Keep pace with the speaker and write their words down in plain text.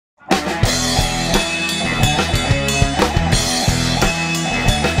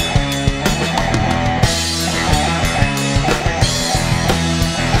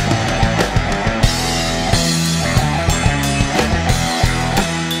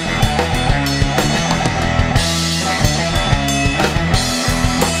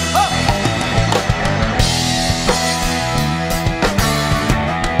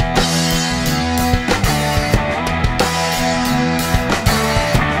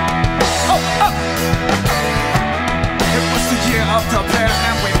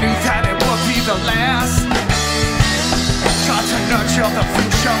the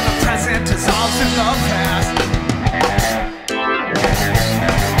future, the present dissolves in the past.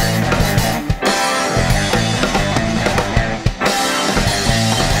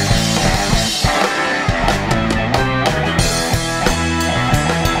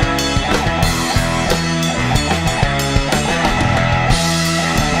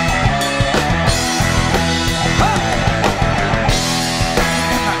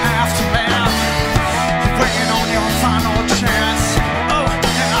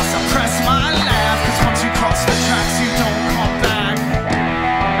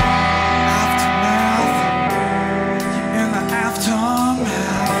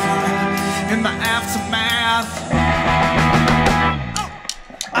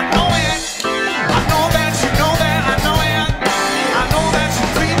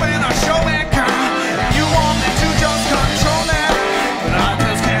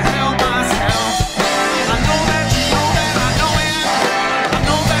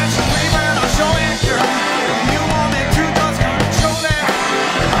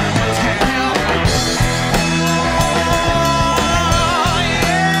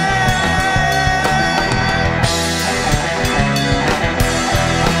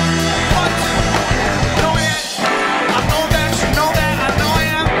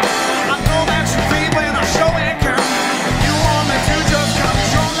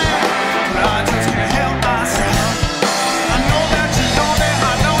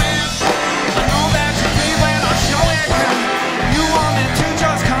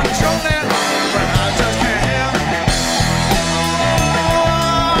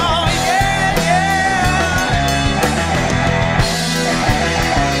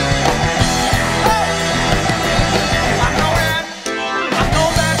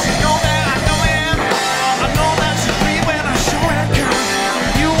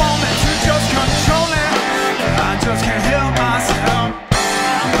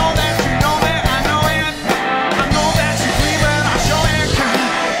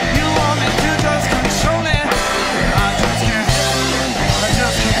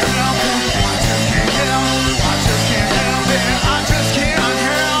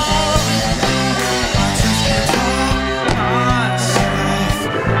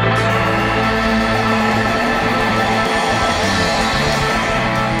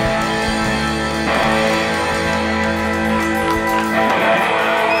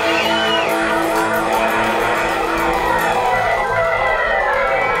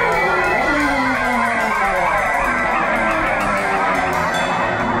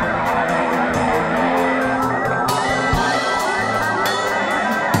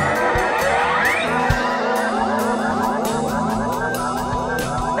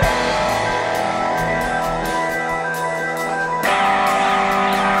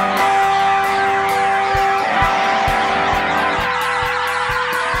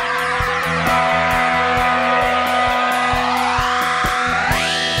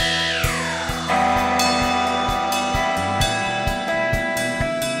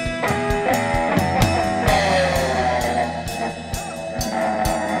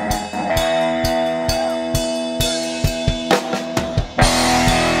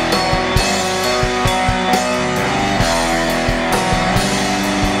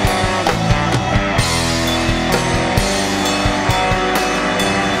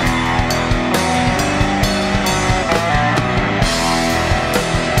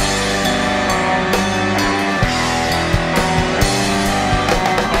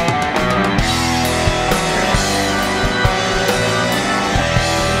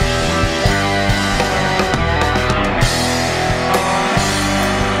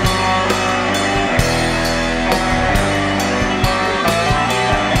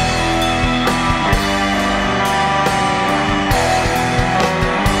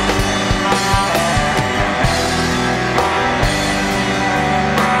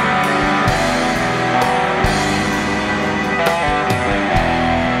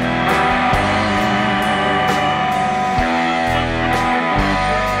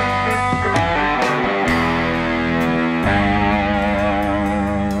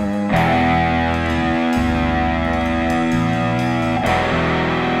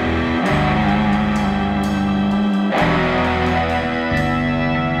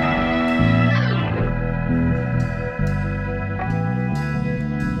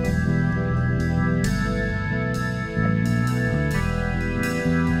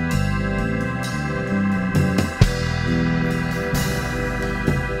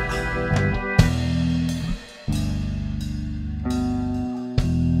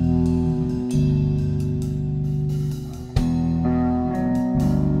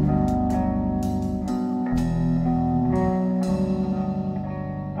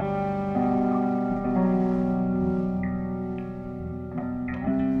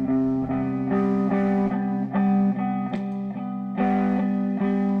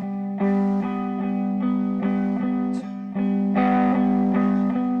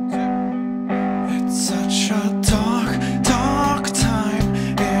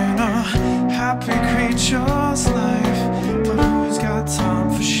 happy creature's life, but who's got time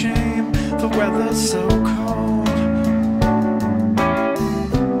for shame? The weather's so cold.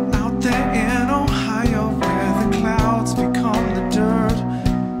 Out there in Ohio, where the clouds become the dirt,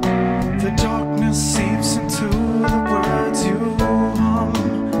 the darkness seeps into the words you hum.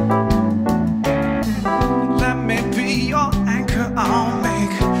 Let me be your anchor, I'll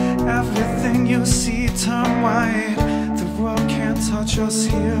make everything you see turn white. The world can't touch us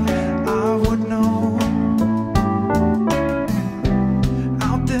here, I would know.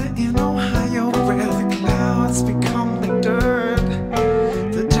 Out there in Ohio, where the clouds become the dirt,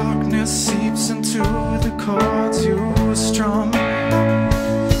 the darkness seeps into the chords you strum.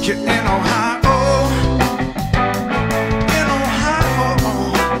 You're in Ohio, in Ohio,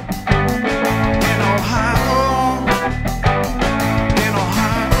 in Ohio, in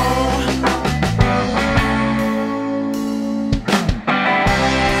Ohio.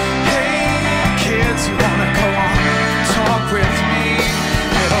 Hey kids, you wanna go on, talk with me?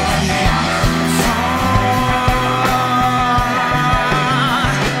 It'll be fun.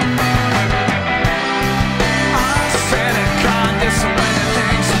 I said it, God, there's so many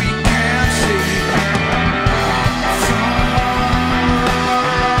things we can't see. Fun.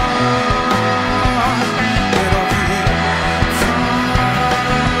 It'll be fun.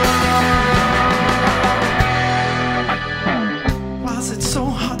 Why's it so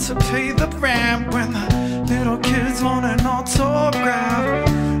hard to pay the rent when the little kids want an autograph?